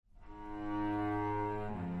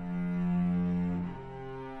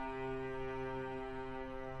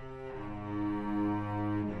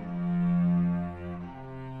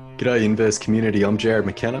G'day Inverse community, I'm Jared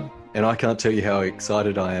McKenna, and I can't tell you how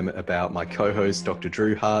excited I am about my co-host Dr.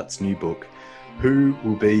 Drew Hart's new book, Who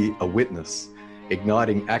Will Be a Witness?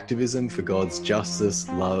 Igniting Activism for God's Justice,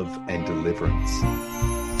 Love and Deliverance.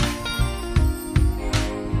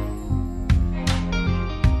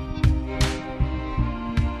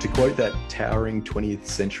 To quote that towering 20th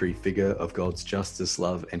century figure of God's justice,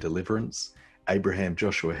 love and deliverance, Abraham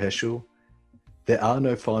Joshua Heschel, there are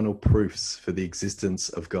no final proofs for the existence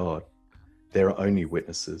of God. There are only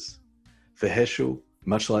witnesses. For Heschel,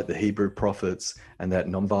 much like the Hebrew prophets and that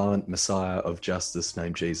nonviolent Messiah of justice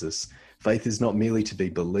named Jesus, faith is not merely to be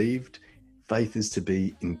believed, faith is to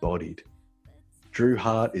be embodied. Drew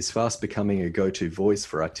Hart is fast becoming a go-to voice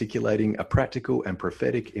for articulating a practical and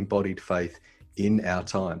prophetic embodied faith in our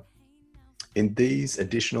time. In these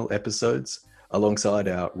additional episodes, alongside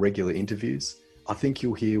our regular interviews, I think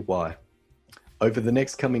you'll hear why. Over the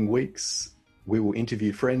next coming weeks, we will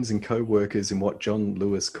interview friends and co-workers in what John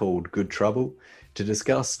Lewis called Good Trouble to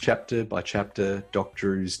discuss chapter by chapter Doc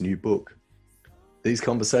Drew's new book. These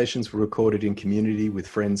conversations were recorded in community with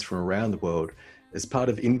friends from around the world as part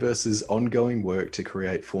of Inverse's ongoing work to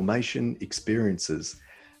create formation experiences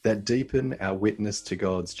that deepen our witness to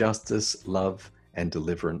God's justice, love, and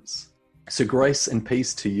deliverance. So grace and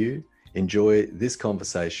peace to you. Enjoy this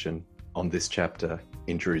conversation on this chapter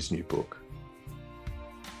in Drew's new book.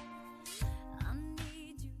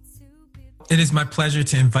 It is my pleasure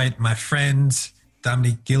to invite my friend,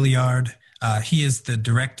 Dominique Gilliard. He is the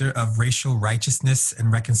Director of Racial Righteousness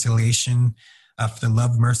and Reconciliation for the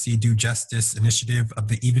Love, Mercy, Do Justice initiative of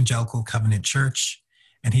the Evangelical Covenant Church.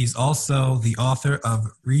 And he's also the author of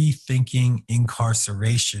Rethinking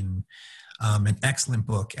Incarceration, an excellent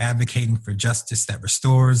book advocating for justice that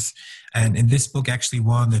restores. And in this book actually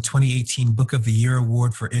won the 2018 Book of the Year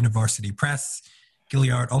Award for InterVarsity Press.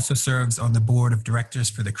 Gilliard also serves on the board of directors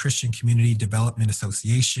for the Christian Community Development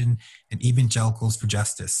Association and Evangelicals for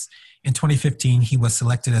Justice. In 2015, he was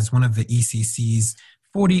selected as one of the ECC's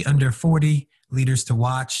 40 under 40 leaders to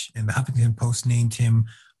watch, and the Huffington Post named him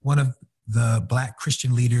one of the Black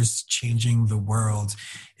Christian leaders changing the world.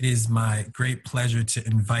 It is my great pleasure to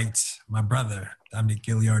invite my brother, Dominique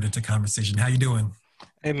Gilliard, into conversation. How you doing?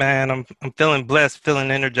 Hey, man, I'm feeling blessed,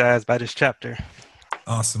 feeling energized by this chapter.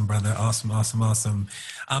 Awesome, brother. Awesome.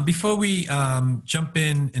 Before we jump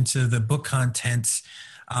into the book content,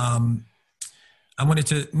 I wanted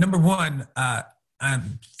to, number one,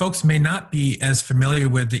 folks may not be as familiar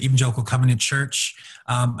with the Evangelical Covenant Church.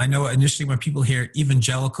 I know initially when people hear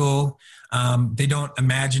evangelical, they don't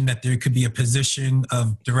imagine that there could be a position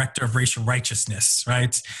of Director of Racial Righteousness,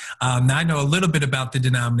 right? Now I know a little bit about the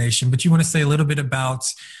denomination, but you want to say a little bit about,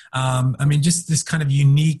 just this kind of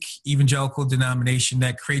unique evangelical denomination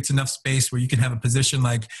that creates enough space where you can have a position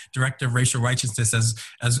like Director of Racial Righteousness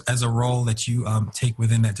as a role that you take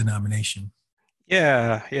within that denomination.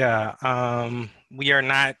 Yeah. We are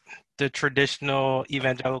not the traditional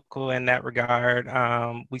evangelical in that regard.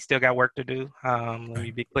 We still got work to do. Let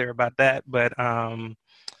me be clear about that. But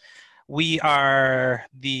we are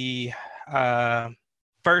the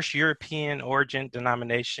first European origin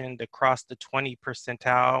denomination to cross the 20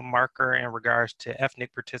 percentile marker in regards to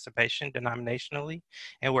ethnic participation denominationally.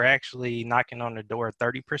 And we're actually knocking on the door of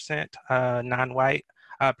 30% non-white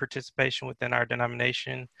participation within our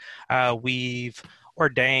denomination. We've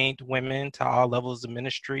ordained women to all levels of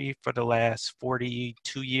ministry for the last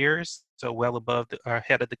 42 years, so well above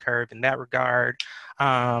ahead of the curve in that regard.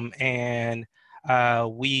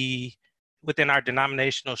 We, within our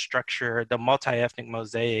denominational structure, the multi-ethnic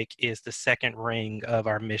mosaic is the second ring of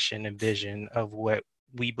our mission and vision of what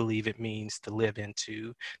we believe it means to live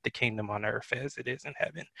into the kingdom on earth as it is in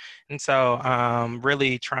heaven. And so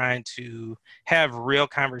really trying to have real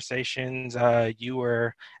conversations. You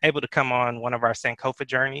were able to come on one of our Sankofa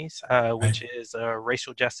journeys, which is a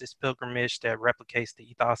racial justice pilgrimage that replicates the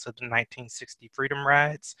ethos of the 1960 Freedom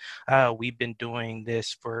Rides. We've been doing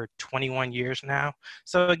this for 21 years now.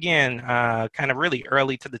 So again, kind of really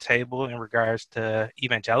early to the table in regards to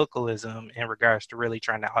evangelicalism, in regards to really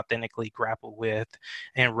trying to authentically grapple with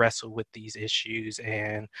and wrestle with these issues.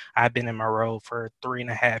 And I've been in my role for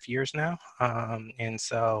 3.5 years now. And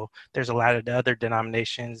so there's a lot of the other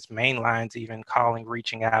denominations, main lines even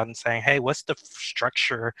reaching out and saying, hey, what's the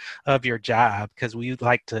structure of your job? Because we'd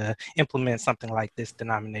like to implement something like this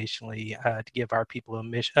denominationally to give our people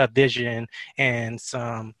a vision and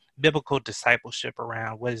some biblical discipleship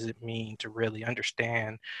around what does it mean to really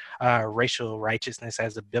understand racial righteousness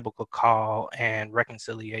as a biblical call and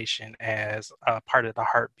reconciliation as a part of the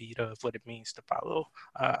heartbeat of what it means to follow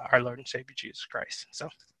our Lord and Savior Jesus Christ. So,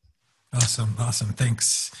 Awesome.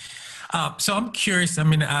 Thanks. So I'm curious. I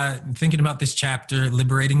mean, thinking about this chapter,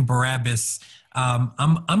 liberating Barabbas.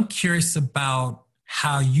 I'm curious about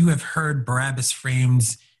how you have heard Barabbas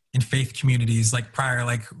framed in faith communities, like prior.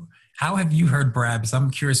 Like, how have you heard Barabbas?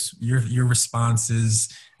 I'm curious your responses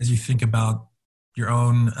as you think about your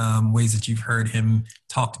own ways that you've heard him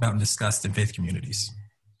talked about and discussed in faith communities.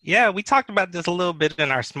 Yeah, we talked about this a little bit in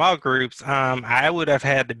our small groups. I would have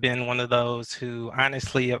had to been one of those who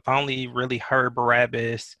honestly have only really heard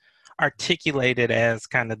Barabbas articulated as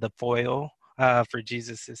kind of the foil for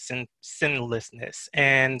Jesus' sinlessness.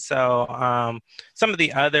 And so some of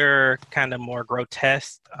the other kind of more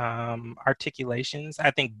grotesque articulations, I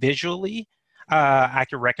think visually, I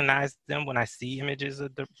can recognize them when I see images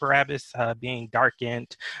of the Barabbas being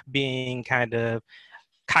darkened, being kind of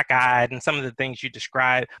cockeyed and some of the things you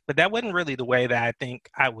described, but that wasn't really the way that I think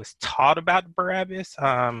I was taught about Barabbas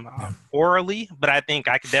Yeah. orally, but I think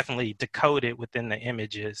I could definitely decode it within the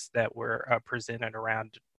images that were presented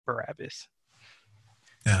around Barabbas.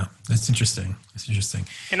 Yeah, that's interesting.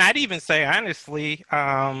 And I'd even say, honestly,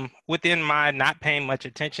 within my not paying much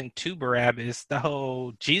attention to Barabbas, the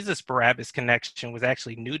whole Jesus Barabbas connection was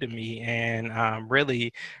actually new to me and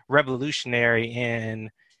really revolutionary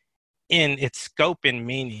in its scope and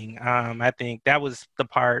meaning. I think that was the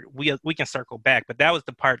part we can circle back, but that was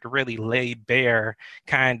the part to really lay bare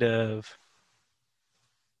kind of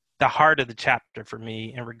the heart of the chapter for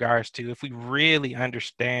me in regards to if we really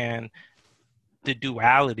understand the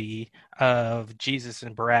duality of Jesus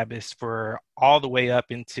and Barabbas for all the way up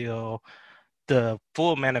until the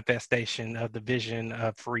full manifestation of the vision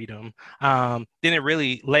of freedom, then it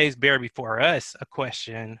really lays bare before us a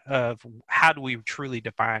question of how do we truly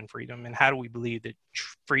define freedom and how do we believe that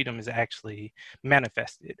freedom is actually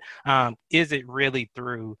manifested? Is it really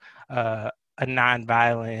through a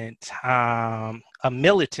nonviolent, a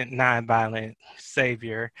militant nonviolent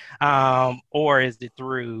savior, or is it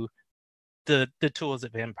through the tools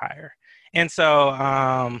of empire? And so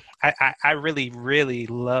I really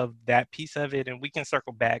love that piece of it, and we can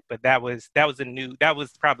circle back. But that was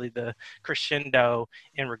probably the crescendo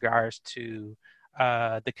in regards to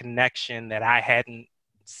the connection that I hadn't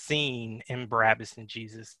seen in Barabbas and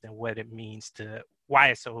Jesus, and what it means to why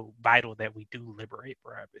it's so vital that we do liberate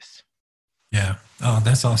Barabbas. Yeah. Oh,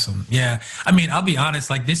 that's awesome. Yeah. I mean, I'll be honest,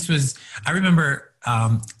 like I remember,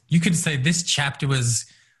 you could say this chapter was,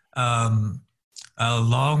 a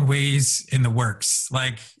long ways in the works.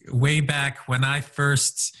 Like way back when I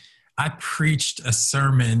preached a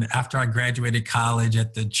sermon after I graduated college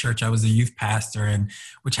at the church. I was a youth pastor and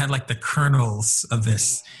which had like the kernels of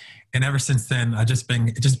this. And ever since then, it's just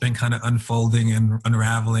been kind of unfolding and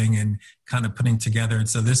unraveling and kind of putting together. And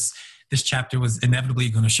so this chapter was inevitably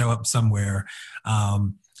going to show up somewhere.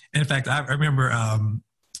 And in fact, I remember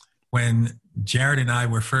when Jared and I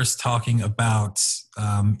were first talking about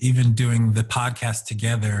even doing the podcast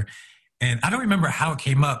together. And I don't remember how it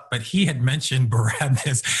came up, but he had mentioned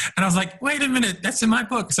Barabbas, and I was like, "Wait a minute, that's in my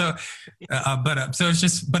book." So, so it's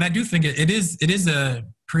just, but I do think it is a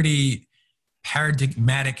pretty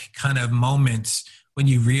paradigmatic kind of moment when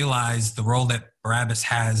you realize the role that Barabbas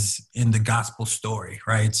has in the gospel story,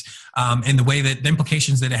 right? And the way that the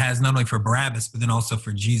implications that it has not only for Barabbas but then also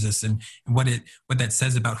for Jesus, and what that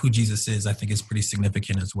says about who Jesus is, I think is pretty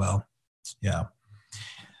significant as well. Yeah.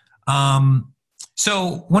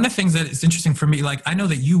 So one of the things that is interesting for me, like I know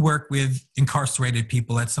that you work with incarcerated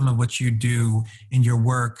people. That's some of what you do in your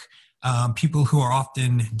work. People who are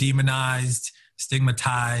often demonized,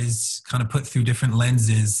 stigmatized, kind of put through different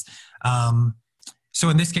lenses. So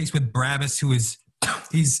in this case with Barabbas,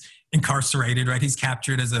 he's incarcerated, right? He's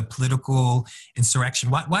captured as a political insurrection.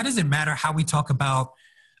 Why does it matter how we talk about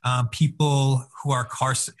people who are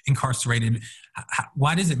incarcerated?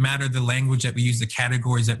 Why does it matter the language that we use, the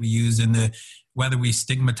categories that we use, and whether we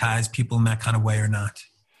stigmatize people in that kind of way or not?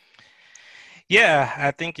 Yeah,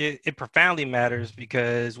 I think it profoundly matters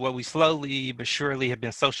because what we slowly but surely have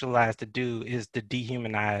been socialized to do is to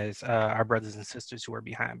dehumanize our brothers and sisters who are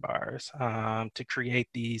behind bars, to create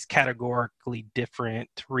these categorically different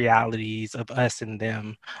realities of us and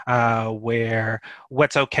them, where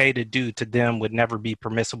what's okay to do to them would never be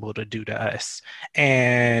permissible to do to us.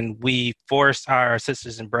 And we force our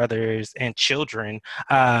sisters and brothers and children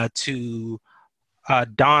to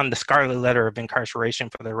don the scarlet letter of incarceration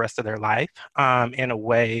for the rest of their life, in a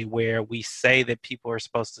way where we say that people are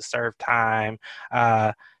supposed to serve time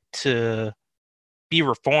to be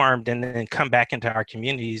reformed and then come back into our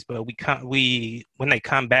communities. But when they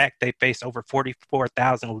come back, they face over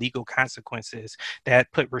 44,000 legal consequences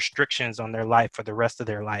that put restrictions on their life for the rest of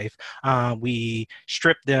their life. We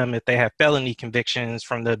strip them, if they have felony convictions,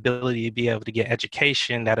 from the ability to be able to get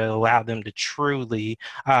education that will allow them to truly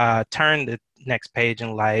turn the next page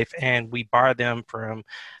in life, and we bar them from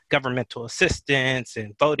governmental assistance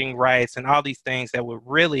and voting rights and all these things that would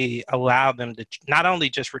really allow them to not only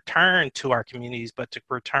just return to our communities, but to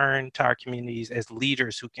return to our communities as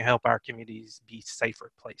leaders who can help our communities be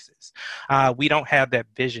safer places. We don't have that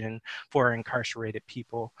vision for incarcerated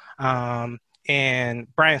people. And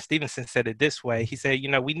Brian Stevenson said it this way. He said,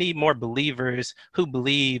 we need more believers who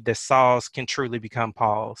believe that Sauls can truly become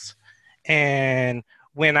Pauls. And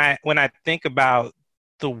when I think about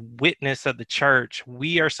the witness of the church,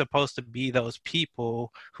 we are supposed to be those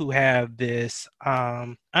people who have this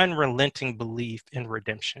unrelenting belief in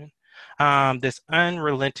redemption. This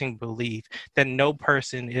unrelenting belief that no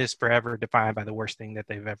person is forever defined by the worst thing that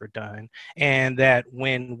they've ever done. And that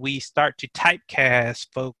when we start to typecast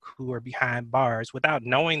folk who are behind bars without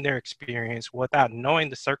knowing their experience, without knowing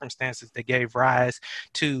the circumstances that gave rise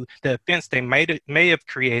to the offense they may have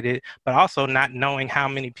created, but also not knowing how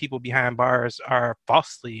many people behind bars are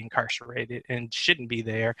falsely incarcerated and shouldn't be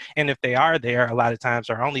there. And if they are there, a lot of times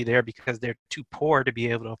are only there because they're too poor to be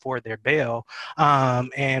able to afford their bail.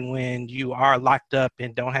 And when you are locked up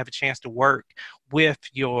and don't have a chance to work with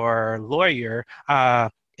your lawyer,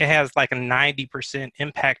 it has like a 90%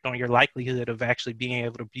 impact on your likelihood of actually being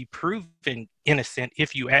able to be proven innocent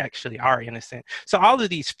if you actually are innocent. So all of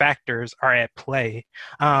these factors are at play.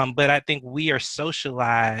 But I think we are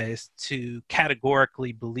socialized to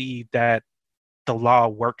categorically believe that the law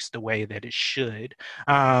works the way that it should.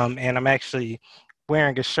 And I'm actually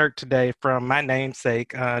wearing a shirt today from my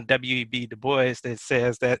namesake, W.E.B. Du Bois, that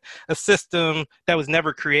says that a system that was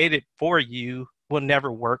never created for you will never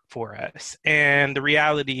work for us. And the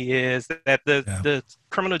reality is that the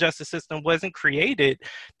criminal justice system wasn't created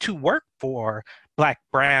to work for Black,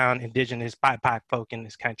 Brown, Indigenous, BIPOC folk in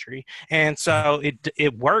this country. And so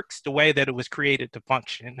it works the way that it was created to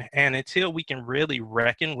function. And until we can really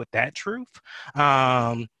reckon with that truth,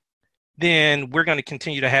 then we're going to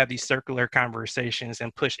continue to have these circular conversations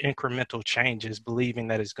and push incremental changes, believing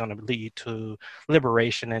that it's going to lead to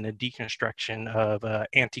liberation and a deconstruction of an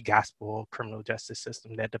anti-gospel criminal justice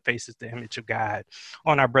system that defaces the image of God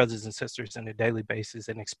on our brothers and sisters on a daily basis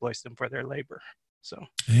and exploits them for their labor. So,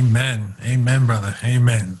 amen, brother,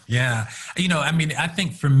 amen. Yeah, I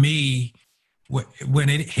think for me, when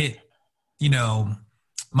it hit,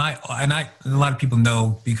 a lot of people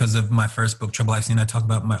know because of my first book, Trouble I've Seen, I talk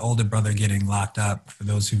about my older brother getting locked up, for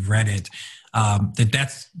those who've read it,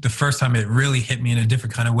 that's the first time it really hit me in a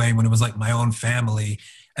different kind of way, when it was like my own family.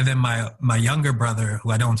 And then my younger brother,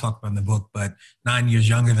 who I don't talk about in the book, but 9 years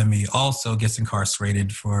younger than me, also gets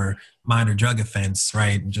incarcerated for minor drug offense,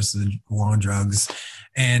 right? Just the war on drugs.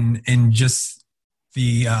 And just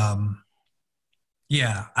the, I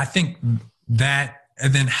think that,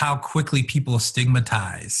 and then how quickly people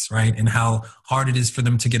stigmatize, right? And how hard it is for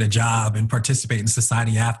them to get a job and participate in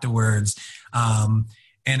society afterwards.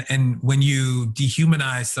 And when you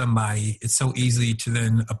dehumanize somebody, it's so easy to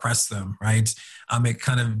then oppress them, right? It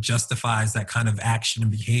kind of justifies that kind of action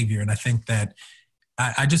and behavior. And I think that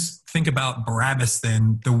I just think about Barabbas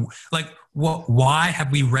then, why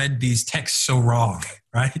have we read these texts so wrong,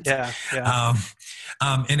 right? Yeah.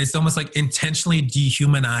 And it's almost like intentionally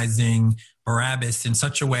dehumanizing Barabbas in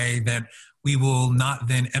such a way that we will not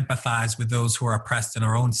then empathize with those who are oppressed in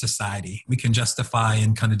our own society. We can justify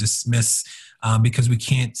and kind of dismiss because we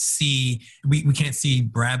can't see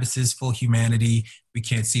Barabbas's full humanity. We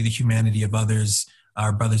can't see the humanity of others,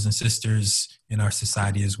 our brothers and sisters in our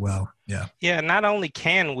society as well. Yeah. Yeah. Not only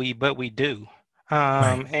can we, but we do.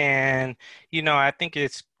 Right. And, I think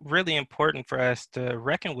it's really important for us to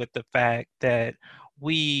reckon with the fact that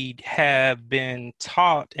we have been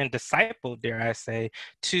taught and discipled, dare I say,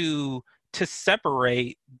 to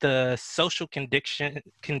separate the social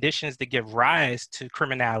conditions that give rise to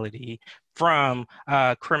criminality from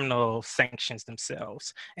criminal sanctions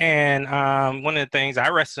themselves. And one of the things I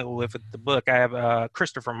wrestle with the book, I have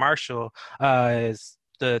Christopher Marshall is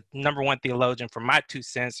the number one theologian for my 2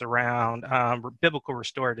 cents around biblical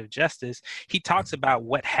restorative justice. He talks about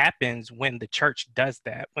what happens when the church does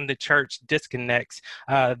that, when the church disconnects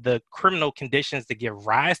the criminal conditions that give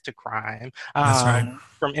rise to crime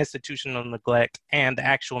from institutional neglect and the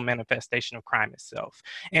actual manifestation of crime itself.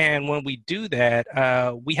 And when we do that,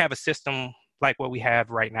 we have a system like what we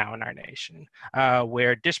have right now in our nation,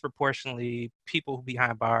 where disproportionately people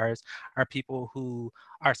behind bars are people who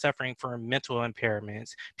are suffering from mental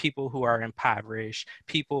impairments, people who are impoverished,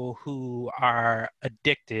 people who are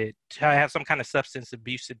addicted, to have some kind of substance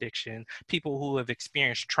abuse addiction, people who have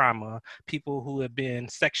experienced trauma, people who have been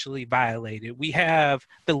sexually violated. We have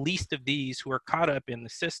the least of these who are caught up in the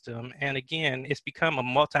system. And again, it's become a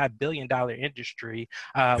multi-billion-dollar industry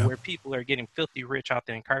where people are getting filthy rich off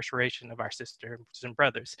the incarceration of our sisters and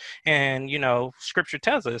brothers. And, scripture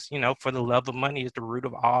tells us, for the love of money is the root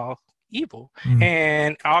of all evil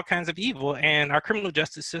and all kinds of evil. And our criminal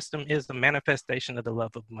justice system is the manifestation of the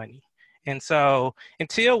love of money. And so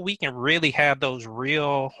until we can really have those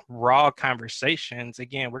real raw conversations,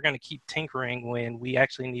 again, we're going to keep tinkering when we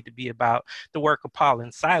actually need to be about the work of Paul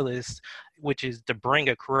and Silas, which is to bring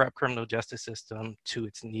a corrupt criminal justice system to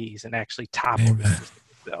its knees and actually topple the system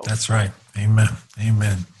itself. That's right. Amen.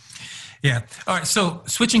 Yeah. All right. So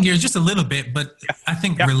switching gears just a little bit, but I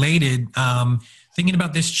think related, thinking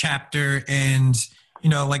about this chapter and,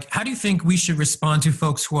 how do you think we should respond to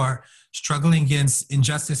folks who are struggling against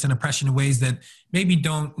injustice and oppression in ways that maybe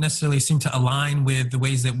don't necessarily seem to align with the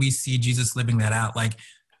ways that we see Jesus living that out? Like,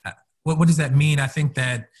 what does that mean? I think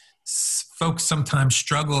that folks sometimes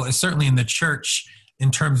struggle, certainly in the church,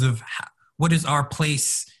 in terms of what is our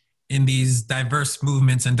place in these diverse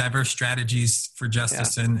movements and diverse strategies for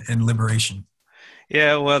justice and liberation.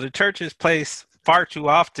 Yeah, well, the church's place far too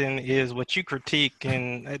often is what you critique,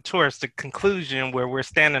 and towards the conclusion where we're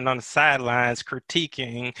standing on the sidelines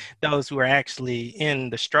critiquing those who are actually in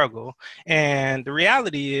the struggle. And the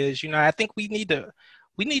reality is, I think we need to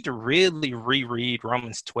really reread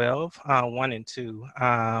Romans 12, 1 and 2,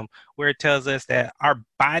 where it tells us that our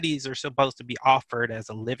bodies are supposed to be offered as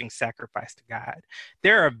a living sacrifice to God.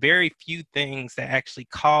 There are very few things that actually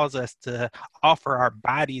cause us to offer our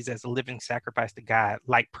bodies as a living sacrifice to God,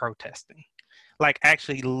 like protesting, like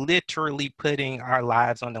actually literally putting our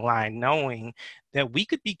lives on the line, knowing that we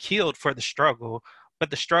could be killed for the struggle, but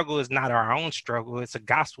the struggle is not our own struggle. It's a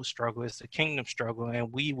gospel struggle. It's a kingdom struggle.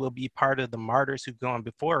 And we will be part of the martyrs who've gone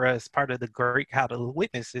before us, part of the great cloud of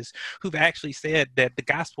witnesses who've actually said that the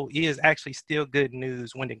gospel is actually still good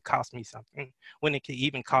news when it costs me something, when it can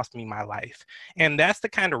even cost me my life. And that's the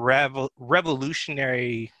kind of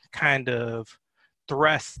revolutionary kind of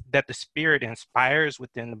thrust that the Spirit inspires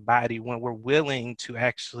within the body when we're willing to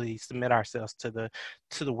actually submit ourselves to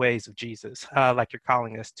the ways of Jesus, like you're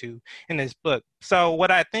calling us to in this book. So what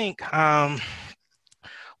I think,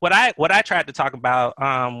 what I tried to talk about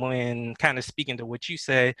when kind of speaking to what you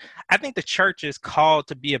say, I think the church is called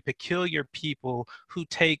to be a peculiar people who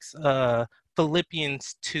takes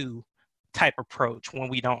Philippians 2 type approach when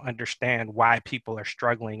we don't understand why people are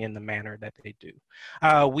struggling in the manner that they do.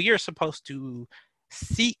 We are supposed to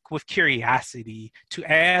seek with curiosity to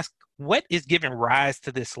ask what is giving rise to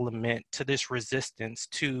this lament, to this resistance,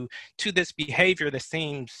 to this behavior that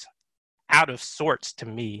seems out of sorts to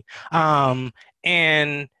me.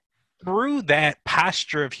 And through that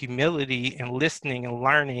posture of humility and listening and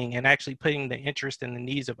learning and actually putting the interest and the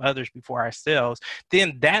needs of others before ourselves,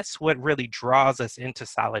 then that's what really draws us into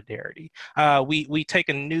solidarity. We take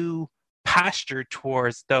a new posture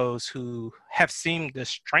towards those who have seemed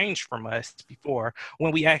estranged from us before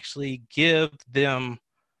when we actually give them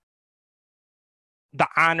the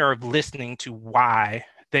honor of listening to why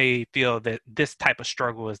they feel that this type of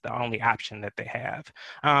struggle is the only option that they have.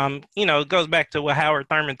 It goes back to what Howard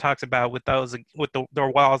Thurman talks about with those with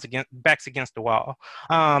their backs against the wall.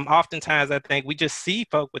 Oftentimes, I think we just see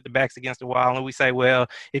folk with the backs against the wall, and we say, "Well,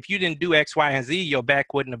 if you didn't do X, Y, and Z, your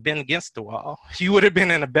back wouldn't have been against the wall. You would have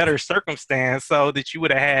been in a better circumstance, so that you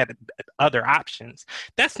would have had other options."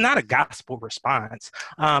 That's not a gospel response.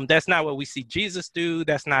 That's not what we see Jesus do.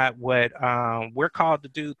 That's not what we're called to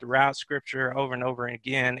do throughout Scripture over and over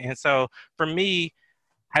again. And so for me,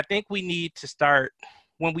 I think we need to start,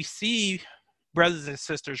 when we see brothers and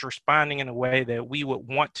sisters responding in a way that we would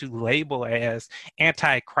want to label as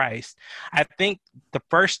anti-Christ, I think the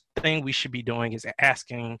first thing we should be doing is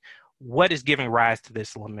asking, what is giving rise to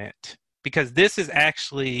this lament? Because this is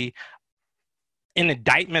actually an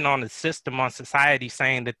indictment on the system, on society,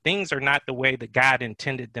 saying that things are not the way that God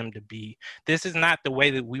intended them to be. This is not the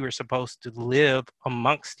way that we were supposed to live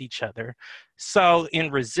amongst each other. So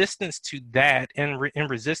in resistance to that, and in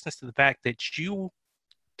resistance to the fact that you,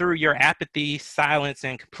 through your apathy, silence,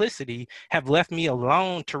 and complicity, have left me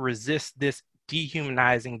alone to resist this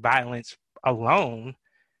dehumanizing violence alone,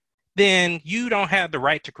 then you don't have the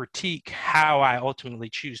right to critique how I ultimately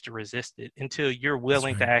choose to resist it until you're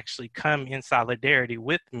willing to actually come in solidarity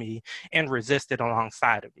with me and resist it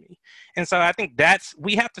alongside of me. And so I think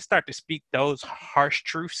we have to start to speak those harsh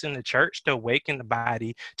truths in the church to awaken the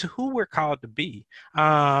body to who we're called to be.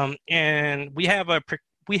 And we have a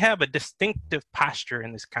we have a distinctive posture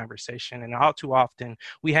in this conversation, and all too often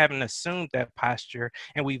we haven't assumed that posture,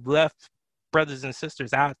 and we've left brothers and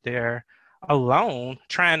sisters out there alone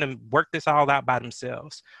trying to work this all out by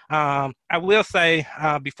themselves. I will say,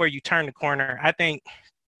 before you turn the corner, I think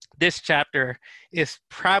this chapter is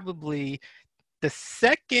probably the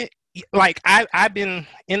second, like I've been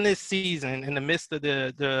in this season in the midst of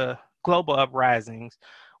the global uprisings.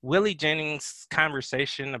 Willie Jennings'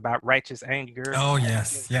 conversation about righteous anger. Oh,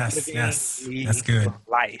 yes. That's good.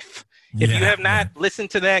 Life. If you have not listened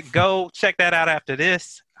to that, go check that out after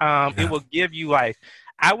this. It will give you life.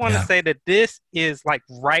 I want to say that this is like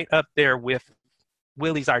right up there with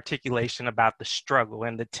Willie's articulation about the struggle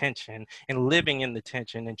and the tension and living in the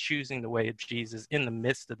tension and choosing the way of Jesus in the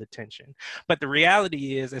midst of the tension. But the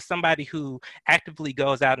reality is, as somebody who actively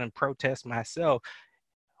goes out and protests myself,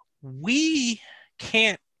 we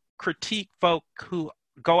can't critique folk who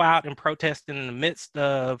go out and protest in the midst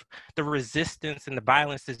of the resistance and the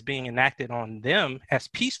violence that's being enacted on them as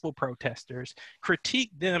peaceful protesters,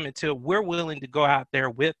 critique them until we're willing to go out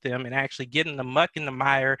there with them and actually get in the muck and the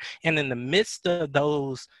mire. And in the midst of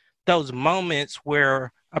those moments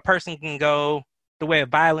where a person can go the way of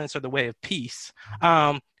violence or the way of peace,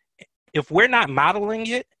 if we're not modeling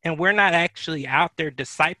it and we're not actually out there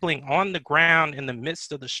discipling on the ground in the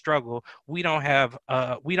midst of the struggle, we don't have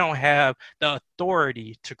the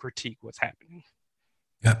authority to critique what's happening.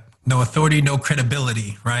 Yep. No authority, no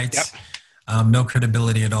credibility, right? Yep. No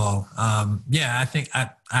credibility at all. I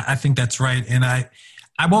think that's right. And I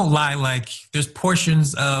won't lie, like there's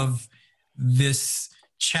portions of this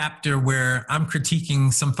chapter where I'm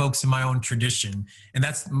critiquing some folks in my own tradition. And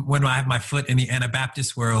that's when I have my foot in the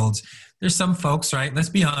Anabaptist world. There's some folks, right? Let's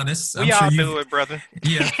be honest. We all do it, brother.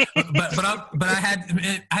 Yeah. but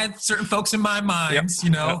I had certain folks in my mind,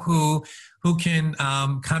 who can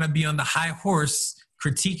kind of be on the high horse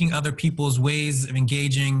critiquing other people's ways of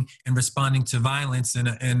engaging and responding to violence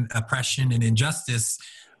and oppression and injustice.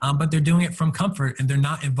 But they're doing it from comfort and they're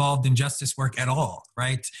not involved in justice work at all,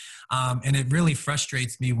 right? And it really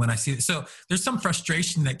frustrates me when I see it. So there's some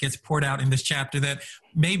frustration that gets poured out in this chapter that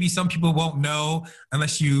maybe some people won't know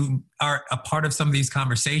unless you are a part of some of these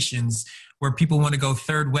conversations where people want to go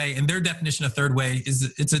third way. And their definition of third way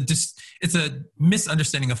is it's a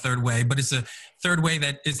misunderstanding of third way, but it's a third way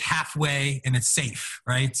that is halfway and it's safe,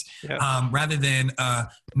 right? Yeah. Rather than a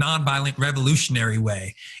nonviolent revolutionary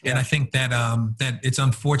way. Yeah. And I think that that it's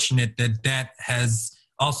unfortunate that has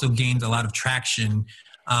also gained a lot of traction.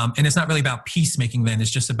 And it's not really about peacemaking then, it's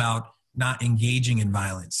just about not engaging in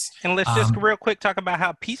violence. And let's just real quick talk about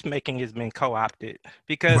how peacemaking has been co-opted,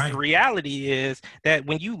 because the reality is that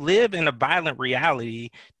when you live in a violent reality,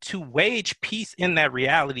 to wage peace in that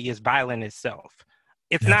reality is violent itself.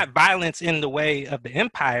 It's not violence in the way of the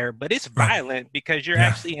empire, but it's violent because you're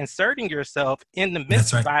actually inserting yourself in the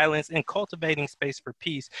midst of violence and cultivating space for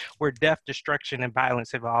peace where death, destruction, and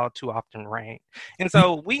violence have all too often reigned. And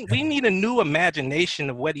so we need a new imagination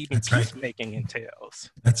of what even peacemaking entails.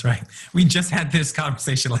 That's right. We just had this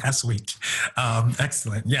conversation last week.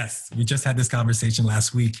 Excellent. Yes, we just had this conversation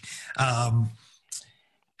last week. Let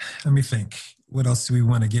me think. What else do we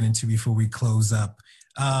want to get into before we close up?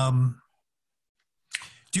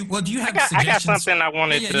 Do you have suggestions? I got something I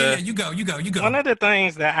wanted to... Yeah, you go. One of the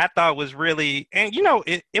things that I thought was really... And,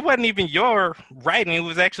 it wasn't even your writing. It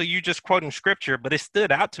was actually you just quoting scripture, but it stood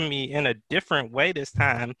out to me in a different way this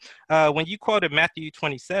time. When you quoted Matthew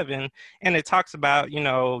 27, and it talks about,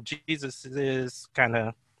 Jesus is kind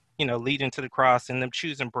of, leading to the cross and them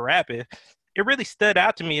choosing Barabbas. It really stood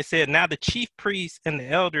out to me. It said, now the chief priests and the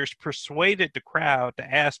elders persuaded the crowd to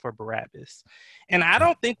ask for Barabbas. And I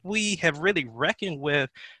don't think we have really reckoned with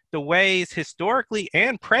the ways historically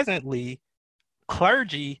and presently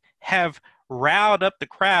clergy have riled up the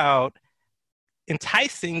crowd,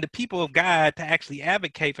 enticing the people of God to actually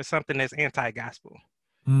advocate for something that's anti-gospel.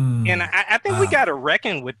 And I think we got to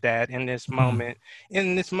reckon with that in this moment,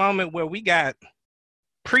 where we got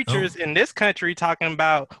preachers in this country talking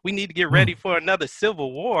about we need to get ready for another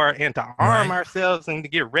civil war and to arm ourselves and to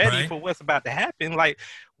get ready for what's about to happen. Like,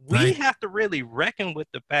 we have to really reckon with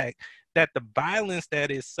the fact that the violence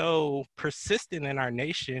that is so persistent in our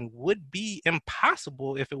nation would be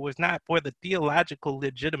impossible if it was not for the theological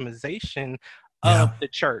legitimization of Yeah. the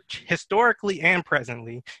church, historically and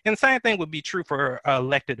presently. And the same thing would be true for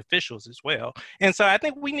elected officials as well. And so I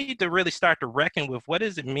think we need to really start to reckon with what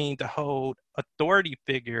does it mean to hold authority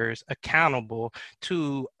figures accountable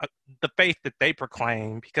to the faith that they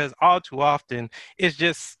proclaim, because all too often it's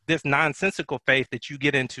just this nonsensical faith that you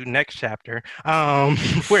get into next chapter,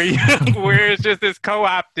 where it's just this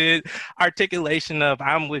co-opted articulation of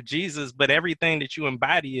I'm with Jesus, but everything that you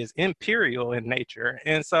embody is imperial in nature.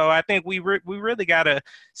 And so I think we really gotta.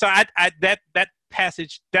 So that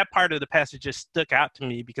passage, that part of the passage just stuck out to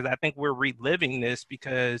me because I think we're reliving this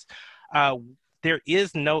because there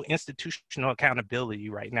is no institutional accountability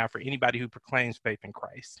right now for anybody who proclaims faith in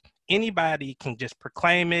Christ. Anybody can just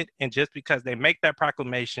proclaim it, and just because they make that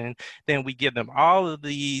proclamation, then we give them all of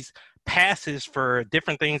these passes for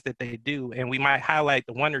different things that they do, and we might highlight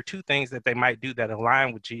the one or two things that they might do that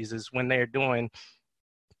align with Jesus when they're doing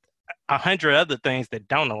 100 other things that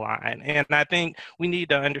don't align. And I think we need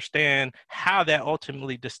to understand how that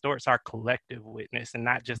ultimately distorts our collective witness and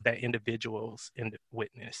not just that individual's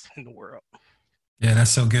witness in the world. Yeah,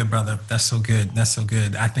 that's so good, brother. That's so good. That's so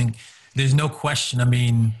good. I think there's no question. I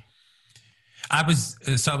mean, I was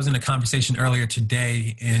in a conversation earlier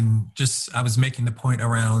today, and I was making the point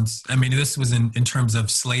around, I mean, this was in terms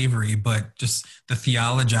of slavery, but just the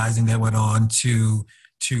theologizing that went on to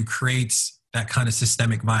create that kind of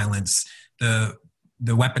systemic violence, the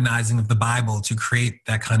weaponizing of the Bible to create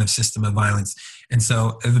that kind of system of violence. And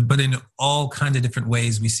so, but in all kinds of different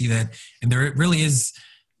ways, we see that, and there really is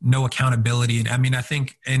no accountability. And I mean, I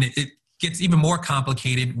think, and it gets even more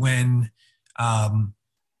complicated when,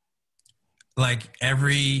 like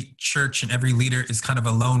every church and every leader is kind of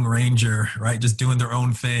a lone ranger, right? Just doing their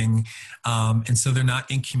own thing. And so they're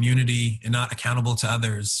not in community and not accountable to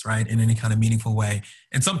others, right? In any kind of meaningful way.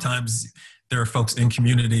 And sometimes there are folks in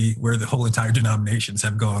community where the whole entire denominations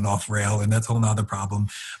have gone off rail, and that's a whole nother problem.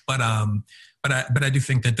 But I do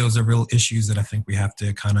think that those are real issues that I think we have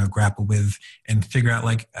to kind of grapple with and figure out,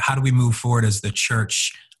 like, how do we move forward as the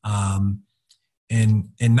church,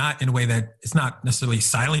 and not in a way that it's not necessarily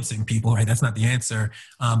silencing people, right? That's not the answer.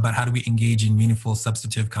 But how do we engage in meaningful,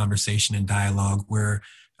 substantive conversation and dialogue where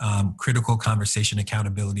critical conversation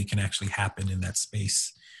accountability can actually happen in that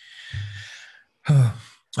space?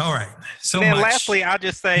 All right. So then much. Lastly, I'll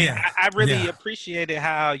just say, Yeah. I really appreciated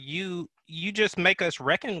how you just make us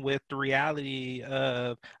reckon with the reality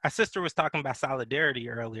of, our sister was talking about solidarity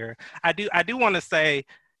earlier. I do want to say,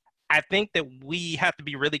 I think that we have to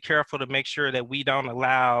be really careful to make sure that we don't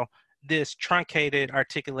allow this truncated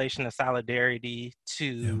articulation of solidarity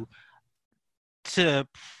to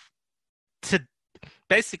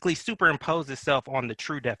basically superimpose itself on the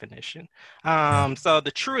true definition. So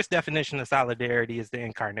the truest definition of solidarity is the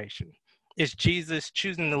incarnation. It's Jesus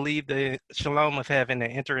choosing to leave the shalom of heaven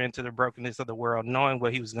and enter into the brokenness of the world, knowing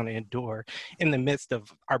what he was going to endure in the midst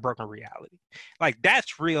of our broken reality. Like,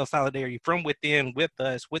 that's real solidarity from within, with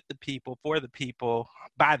us, with the people, for the people,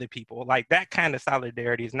 by the people. Like, that kind of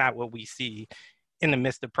solidarity is not what we see in the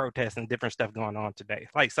midst of protests and different stuff going on today.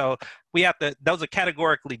 Like, so we have to, those are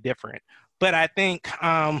categorically different. But I think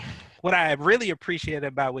what I really appreciated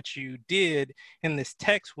about what you did in this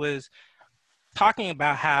text was talking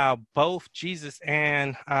about how both Jesus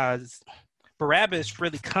and Barabbas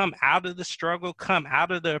really come out of the struggle, come out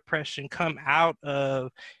of the oppression, come out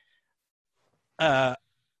of a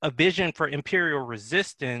vision for imperial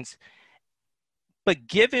resistance. But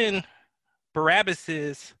given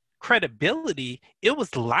Barabbas's credibility, it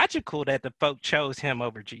was logical that the folk chose him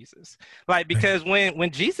over Jesus. Like, because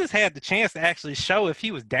when Jesus had the chance to actually show if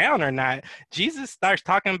he was down or not, Jesus starts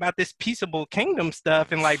talking about this peaceable kingdom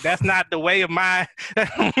stuff, and like, that's not the way of my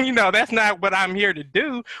that's not what I'm here to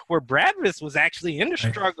do. Where Barabbas was actually in the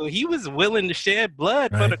struggle, he was willing to shed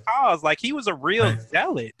blood for the cause. Like, he was a real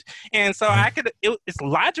zealot. And so it's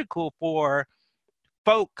logical for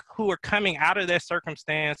folk who are coming out of their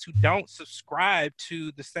circumstance, who don't subscribe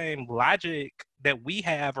to the same logic that we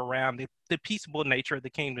have around the peaceable nature of the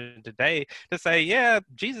kingdom today, to say, yeah,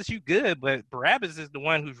 Jesus, you good, but Barabbas is the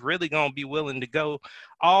one who's really going to be willing to go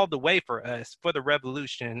all the way for us, for the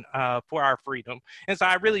revolution, for our freedom. And so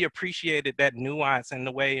I really appreciated that nuance and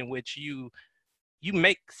the way in which you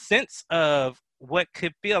make sense of what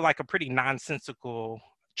could feel like a pretty nonsensical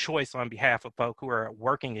choice on behalf of folk who are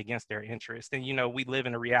working against their interests. And, we live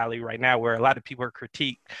in a reality right now where a lot of people are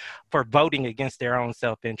critiqued for voting against their own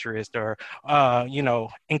self-interest, or,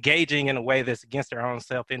 engaging in a way that's against their own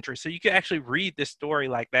self-interest. So you can actually read this story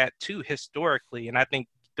like that too, historically. And I think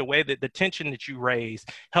the way that the tension that you raise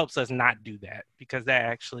helps us not do that, because that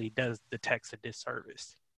actually does the text a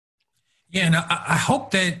disservice. Yeah, and I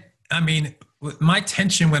hope that I mean, my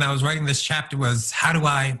tension when I was writing this chapter was, how do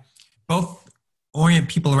I both orient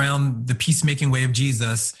people around the peacemaking way of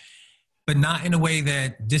Jesus, but not in a way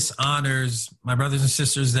that dishonors my brothers and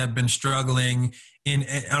sisters that have been struggling in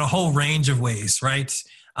a whole range of ways, right?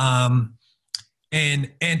 And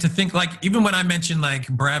to think, like, even when I mentioned like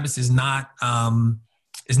Barabbas is not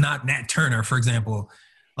Nat Turner, for example,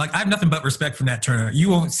 like I have nothing but respect for Nat Turner. You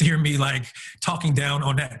won't hear me like talking down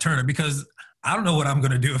on Nat Turner because I don't know what I'm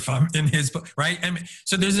going to do if I'm in his book, right? I mean,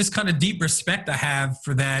 so there's this kind of deep respect I have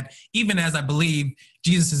for that, even as I believe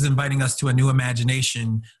Jesus is inviting us to a new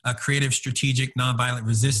imagination, a creative, strategic, nonviolent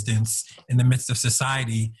resistance in the midst of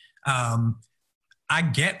society. I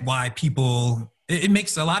get why people, it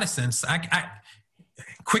makes a lot of sense.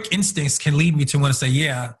 Quick instincts can lead me to want to say,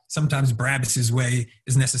 yeah, sometimes Barabbas's way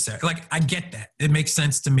is necessary. Like, I get that. It makes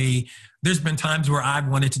sense to me. There's been times where I've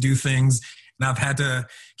wanted to do things and I've had to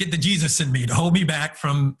get the Jesus in me to hold me back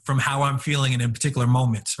from how I'm feeling in particular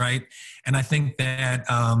moments, right? And I think that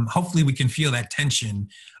hopefully we can feel that tension.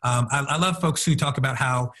 I love folks who talk about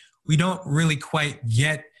how we don't really quite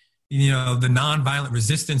get, the nonviolent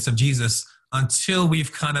resistance of Jesus until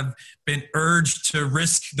we've kind of been urged to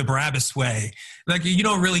risk the Barabbas way. Like, you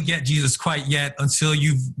don't really get Jesus quite yet until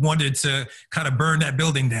you've wanted to kind of burn that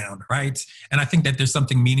building down, right? And I think that there's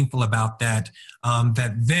something meaningful about that,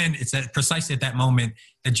 that then it's precisely at that moment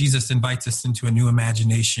that Jesus invites us into a new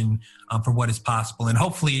imagination for what is possible. And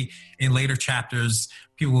hopefully in later chapters,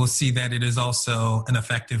 people will see that it is also an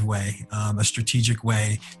effective way, a strategic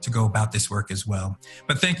way to go about this work as well.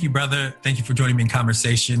 But thank you, brother. Thank you for joining me in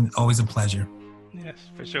conversation. Always a pleasure. Yes,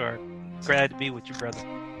 for sure. Glad to be with you, brother.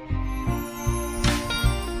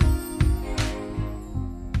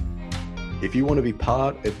 If you want to be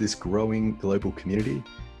part of this growing global community,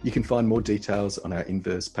 you can find more details on our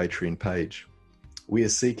Inverse Patreon page. We are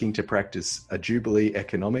seeking to practice a Jubilee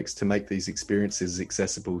economics to make these experiences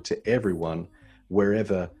accessible to everyone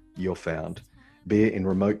wherever you're found, be it in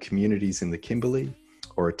remote communities in the Kimberley,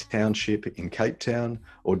 or a township in Cape Town,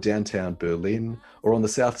 or downtown Berlin, or on the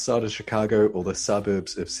south side of Chicago, or the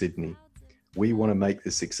suburbs of Sydney. We want to make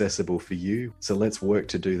this accessible for you, so let's work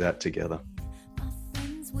to do that together.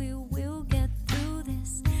 We will get through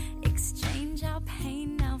this, exchange our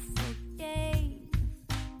pain now for gain.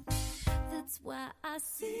 That's why I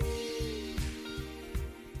see